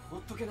ぱり放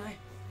っとけない。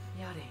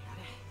やれや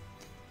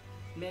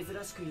れ。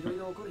珍しくいろい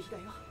ろ起こる日だ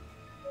よ。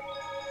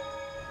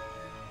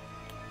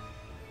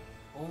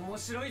面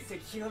白い石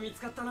碑が見つ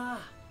かったな。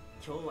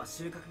今日は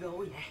収穫が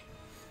多いね。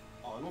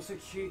あの石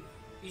碑、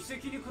遺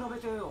跡に比べ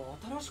て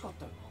新しかっ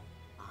たよ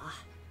な。あ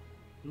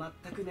あ、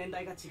全く年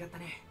代が違った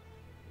ね。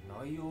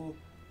内容、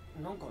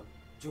なんか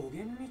助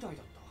言みたい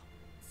だっ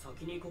た。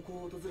先にこ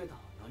こを訪れた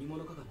何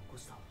者かが残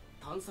した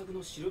探索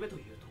のしるべとい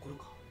うところ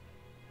か。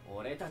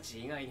俺た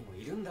ち以外にも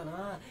いるんだ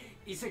な、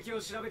遺跡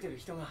を調べてる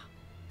人が。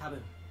多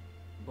分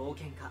冒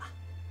険家、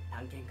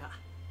探検家、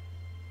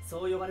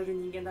そう呼ばれる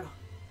人間だろ。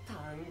探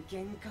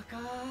検家か。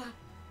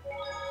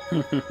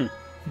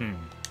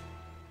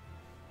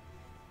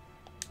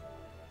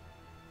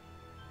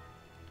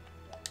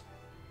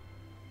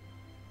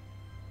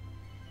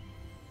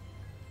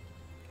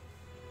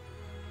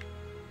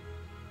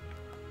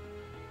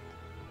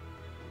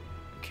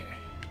Okay.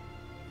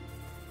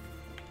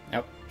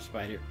 Oh,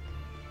 spider.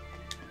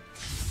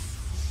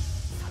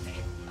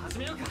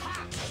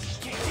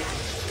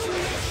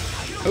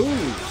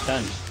 Ooh,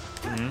 stun.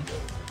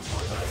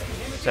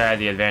 So I had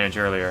the advantage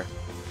earlier.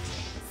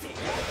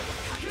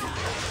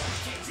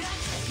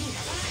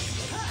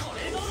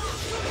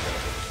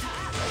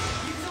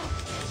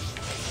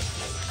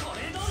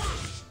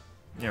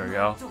 There we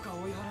go.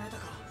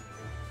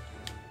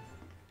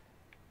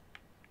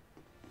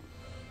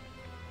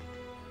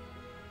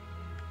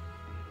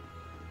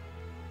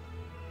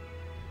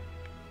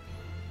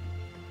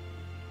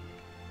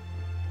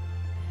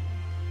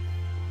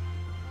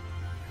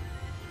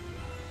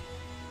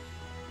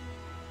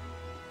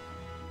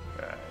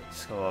 Alright,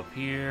 let's go up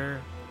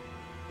here.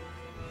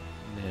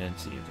 And then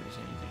see if there's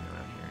anything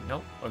around here.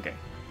 Nope. Okay.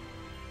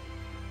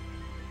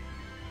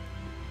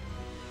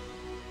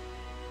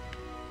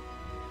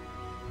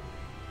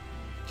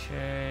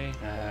 Okay.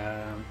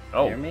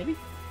 Oh. Here maybe?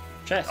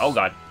 Chest. Oh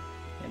god.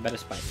 Yeah, better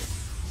spider.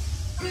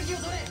 And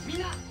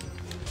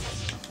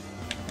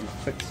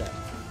quick step.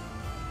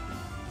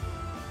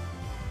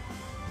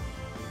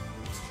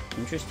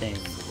 Interesting.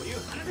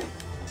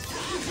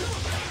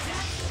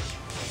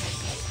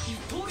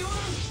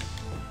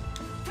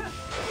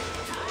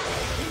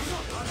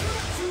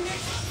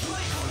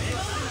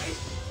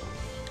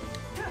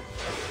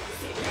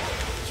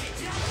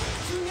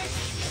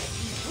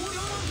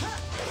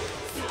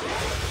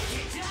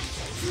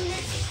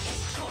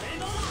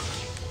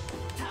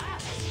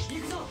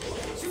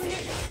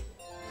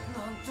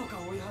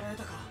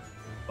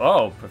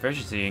 Oh,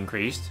 proficiency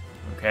increased.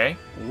 Okay.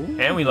 Ooh.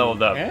 And we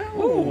leveled up.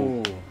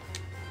 Ooh.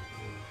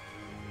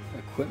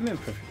 Equipment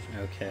proficiency.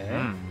 Okay.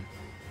 Hmm.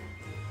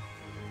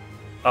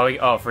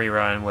 Oh, free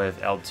run with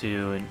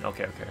L2 and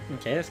okay.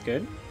 Okay, that's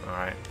good. All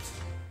right.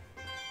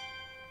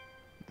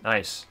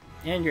 Nice.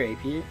 And your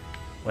AP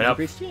Went up.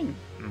 increased in.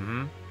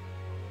 Mm-hmm.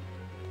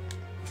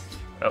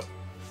 Oh.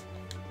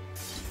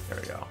 There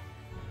we go.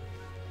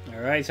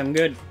 All right, so I'm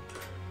good.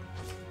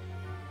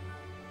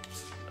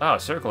 Oh,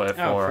 circle it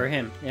Oh, for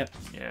him. Yep.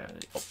 Yeah.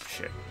 Oh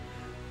shit.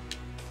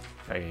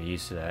 Gotta get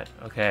used to that.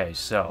 Okay,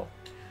 so,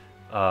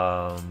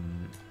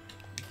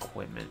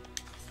 equipment.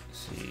 Let's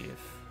see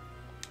if.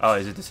 Oh,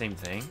 is it the same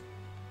thing?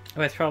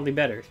 Oh, that's probably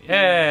better. Hey,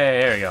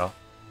 there we go.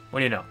 What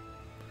do you know?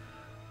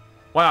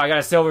 Wow, I got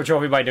a silver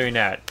trophy by doing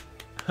that.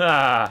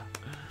 Ha!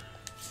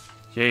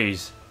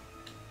 Jeez.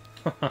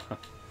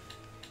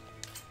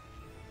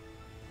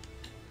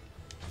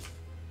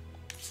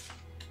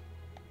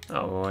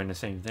 Oh, we're in the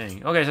same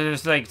thing. Okay, so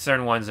there's like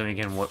certain ones that we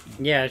can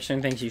Yeah,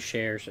 certain things you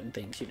share, certain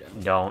things you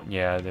don't. don't.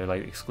 Yeah, they're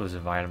like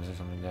exclusive items or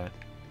something like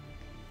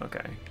that.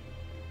 Okay.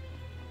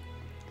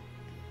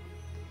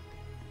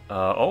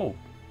 Oh,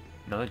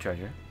 another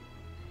treasure.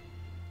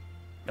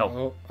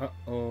 Oh. Oh,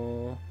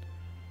 uh-oh.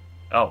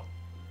 Oh.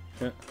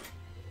 Yeah.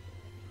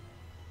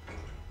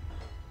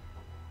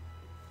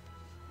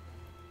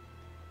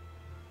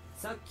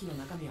 さっきの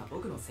中身は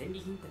僕の戦利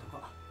品ってとこ。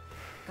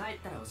帰っ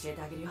たら教え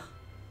てあげるよ。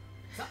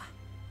さあ、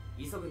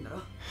急ぐんだ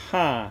ろ。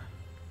 Huh.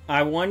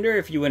 I wonder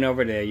if you went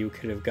over there, you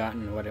could have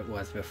gotten what it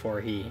was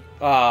before he...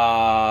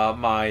 I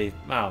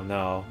don't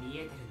know. 見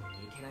えてるの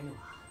にいけないのは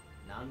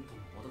なんと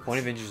ももどか Point し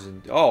of い。 interest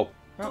in... Oh.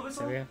 Oh,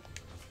 there we go.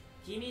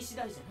 君次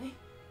第じゃない？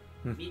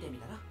見てみ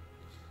たら。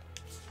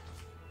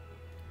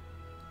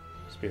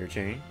 Spirit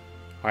chain.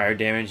 Higher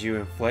damage you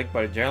inflict,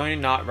 but generally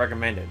not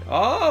recommended.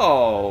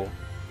 Oh!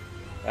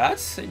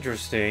 That's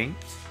interesting.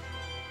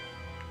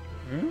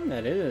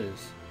 That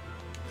is.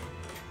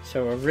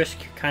 So a risk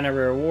kind of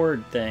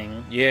reward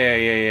thing.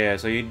 Yeah.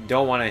 So you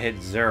don't want to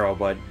hit 0,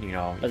 but, you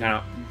know, you But kind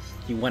of...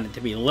 you want it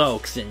to be low,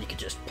 because then you could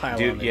just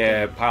pile on the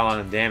damage. pile on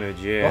the damage,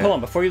 yeah. Well, hold on,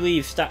 before you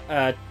leave, stop.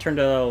 Turn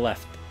to the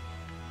left.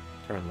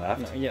 Turn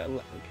left? No, yeah,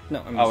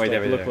 no, I mean, Oh, wait,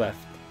 look, there. look left.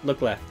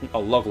 Look left. Oh,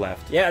 look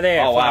left. Yeah,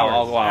 there. Oh, wow,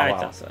 flowers. oh, wow, I wow.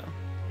 thought so.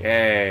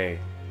 Yay.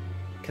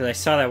 Because I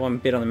saw that one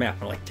bit on the map,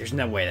 and I'm like, there's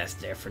no way that's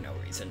there for no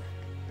reason.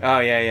 Oh,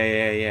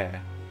 yeah.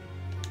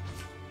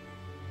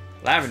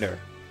 Lavender.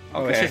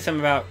 Oh, it Okay. said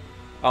something about...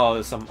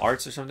 Oh, some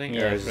arts or something?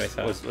 Yeah, Or that's what I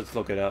thought. let's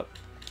look it up.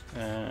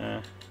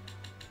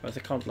 What's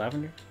it called?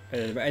 Lavender?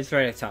 It's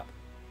right at the top.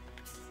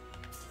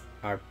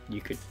 Or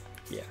you could,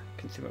 yeah,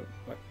 consume it.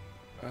 What?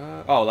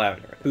 Oh,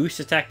 lavender. Boost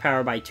attack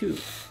power by 2.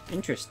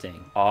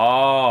 Interesting.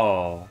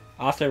 Oh.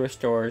 Also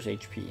restores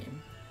HP.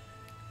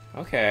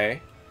 Okay.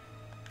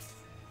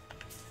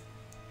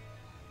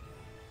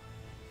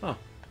 Huh.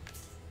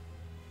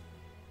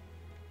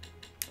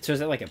 So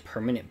is it like a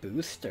permanent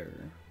boost,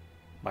 or?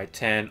 By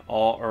 10,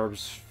 all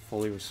herbs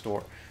fully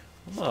restore.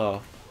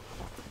 Oh.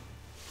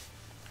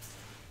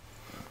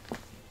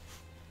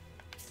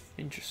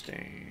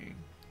 Interesting.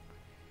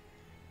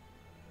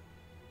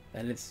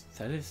 That is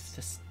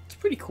just, it's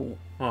pretty cool.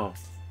 Huh.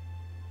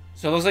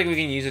 So it looks like we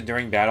can use it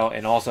during battle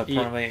and also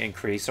Yeah. permanently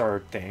increase our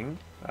thing.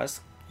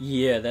 That's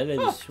Yeah, that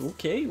is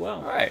okay. Wow.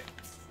 alright.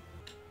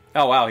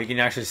 Oh wow, you can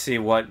actually see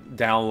what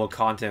download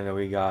content that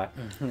we got.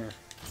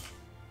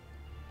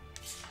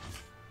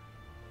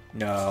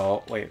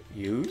 No, wait,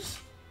 use?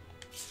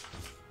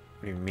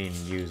 What do you mean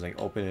use? Like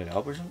open it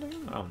up or something?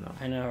 I don't know.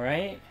 I know,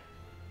 right?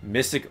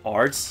 Mystic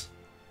Arts?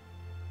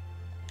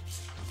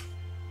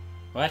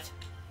 What?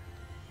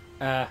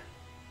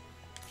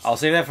 I'll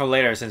save that for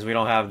later since we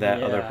don't have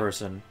that other Yeah.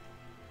 person.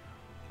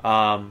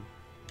 Oh.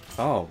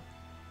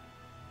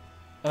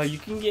 Oh, you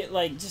can get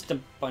like just a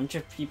bunch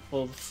of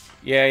people.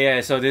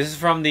 Yeah, so this is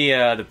from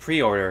the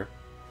pre-order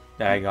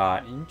that I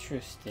got.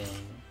 Interesting.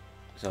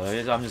 So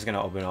I'm just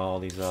gonna open all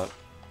these up.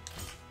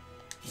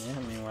 Yeah,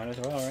 I mean, might as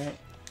well, right?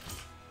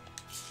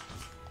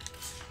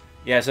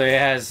 Yeah, so it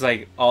has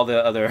like all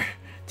the other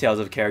Tales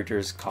of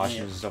characters,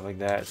 costumes, and stuff like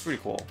that. It's pretty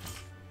cool.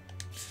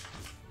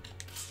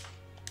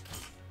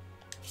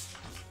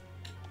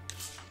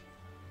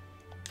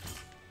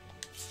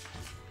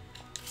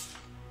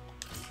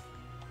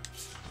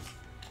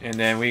 And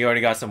then we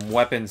already got some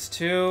weapons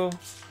too.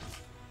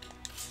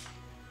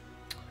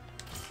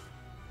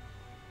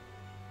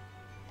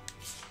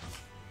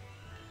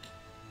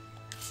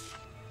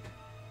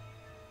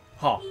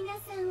 Huh.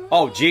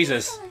 Oh,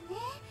 Jesus.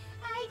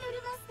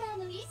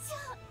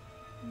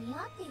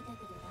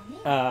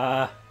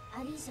 Uh,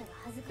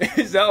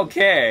 It's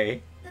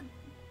okay.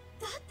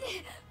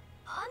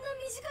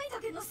 い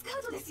丈のスカ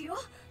ートですよ。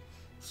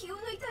気を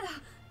抜いたら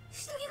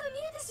下着が見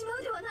えてしま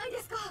うではない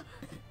ですか。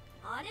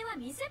あれは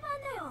店パ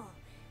ンだよ。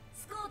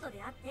スコート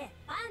であって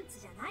パンツ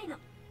じゃないの。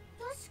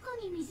確か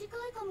に短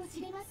いかも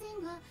しれませ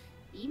んが、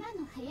今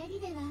の流行り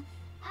では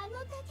あの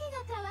丈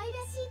が可愛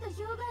らしいと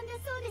評判だ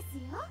そうです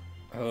よ。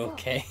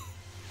Okay.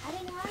 あ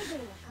れのアイド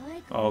ルが可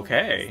愛く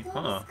Okay, スト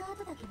huh. スカー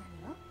ト丈な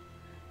のよ。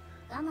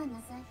我慢な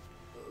さい。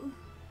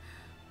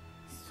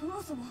そ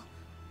もそも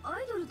ア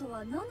イドルと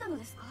は何なの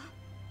ですか。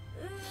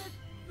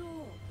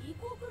異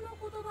国の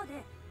言葉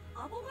で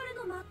憧れ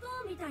の的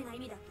みたいな意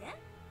味だっけ。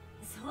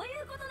そうい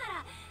うこと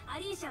ならア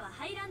リーシャは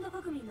ハイランド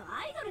国民の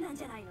アイドルなん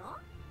じゃないの。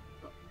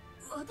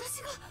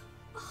私が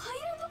ハ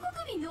イランド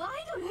国民のア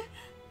イドル。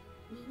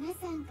皆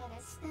さんから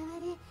慕わ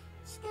れ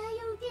期待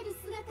を受ける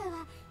姿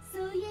は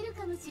そう言える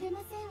かもしれま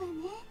せんわ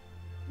ね。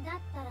だ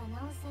ったら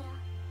なおさ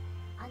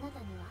らあなた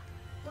には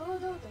堂々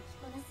と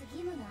着こなす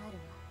義務がある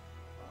わ。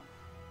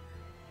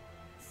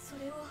そ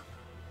れを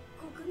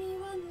国民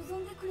は望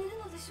んでくれる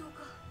のでしょう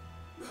か。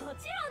も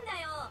ちろん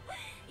だよ。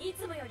い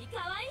つもより可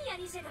愛いア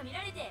リーシャが見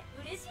られて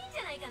嬉しいんじ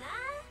ゃないかな。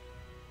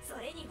そ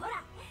れにほ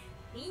ら、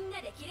みん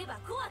なで着れば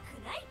怖く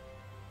ない。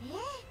ええ、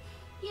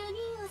4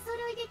人お揃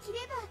いで着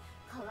れば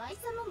可愛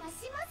さも増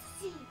しま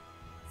すし。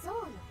そう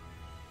よ、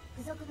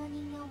付属の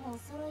人形もお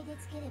揃いで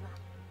つければ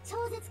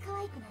超絶可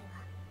愛くなる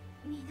わ。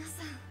皆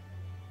さん。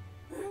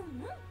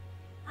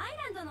アイ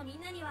ランドのみ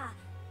んなには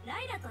ラ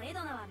イラとエ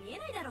ドナは見え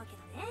ないだろうけ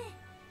どね。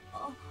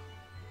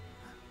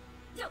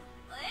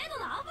エド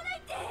ナ危ない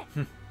って。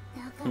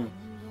だから人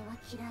間は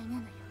嫌いな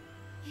のよ。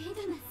エ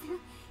ドナさん、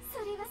そ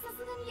れはさ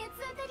すがに八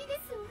つ当たりで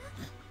す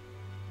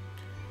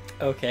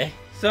わ。 Okay.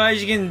 So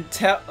as you can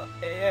tell,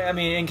 I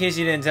mean, in case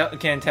you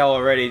can't tell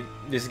already,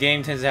 this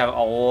game tends to have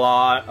a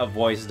lot of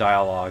voice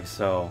dialogue.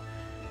 So,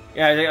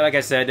 yeah, like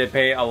I said, they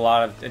pay a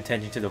lot of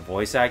attention to the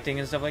voice acting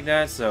and stuff like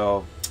that.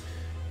 So,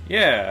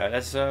 yeah,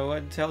 that's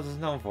what Tales is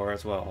known for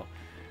as well.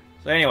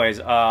 So, anyways,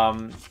 oh,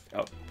 god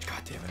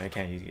damn it, I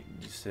can't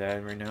use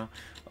that right now.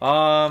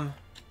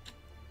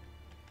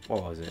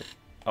 What was it?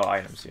 Oh,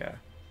 items, yeah,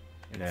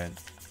 and then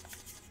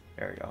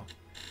there we go.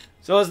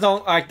 So let's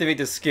don't activate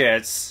the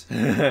skits.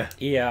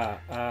 Yeah.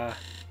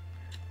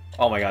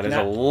 Oh my god, there's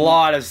a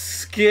lot of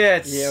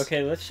skits. Yeah.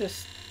 Okay. Let's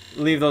just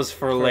leave those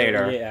for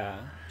later. Yeah.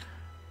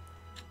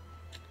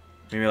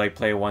 Maybe like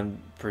play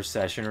one per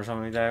session or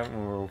something like that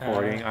when we're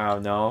recording. I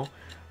don't know.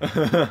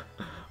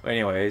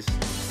 Anyways.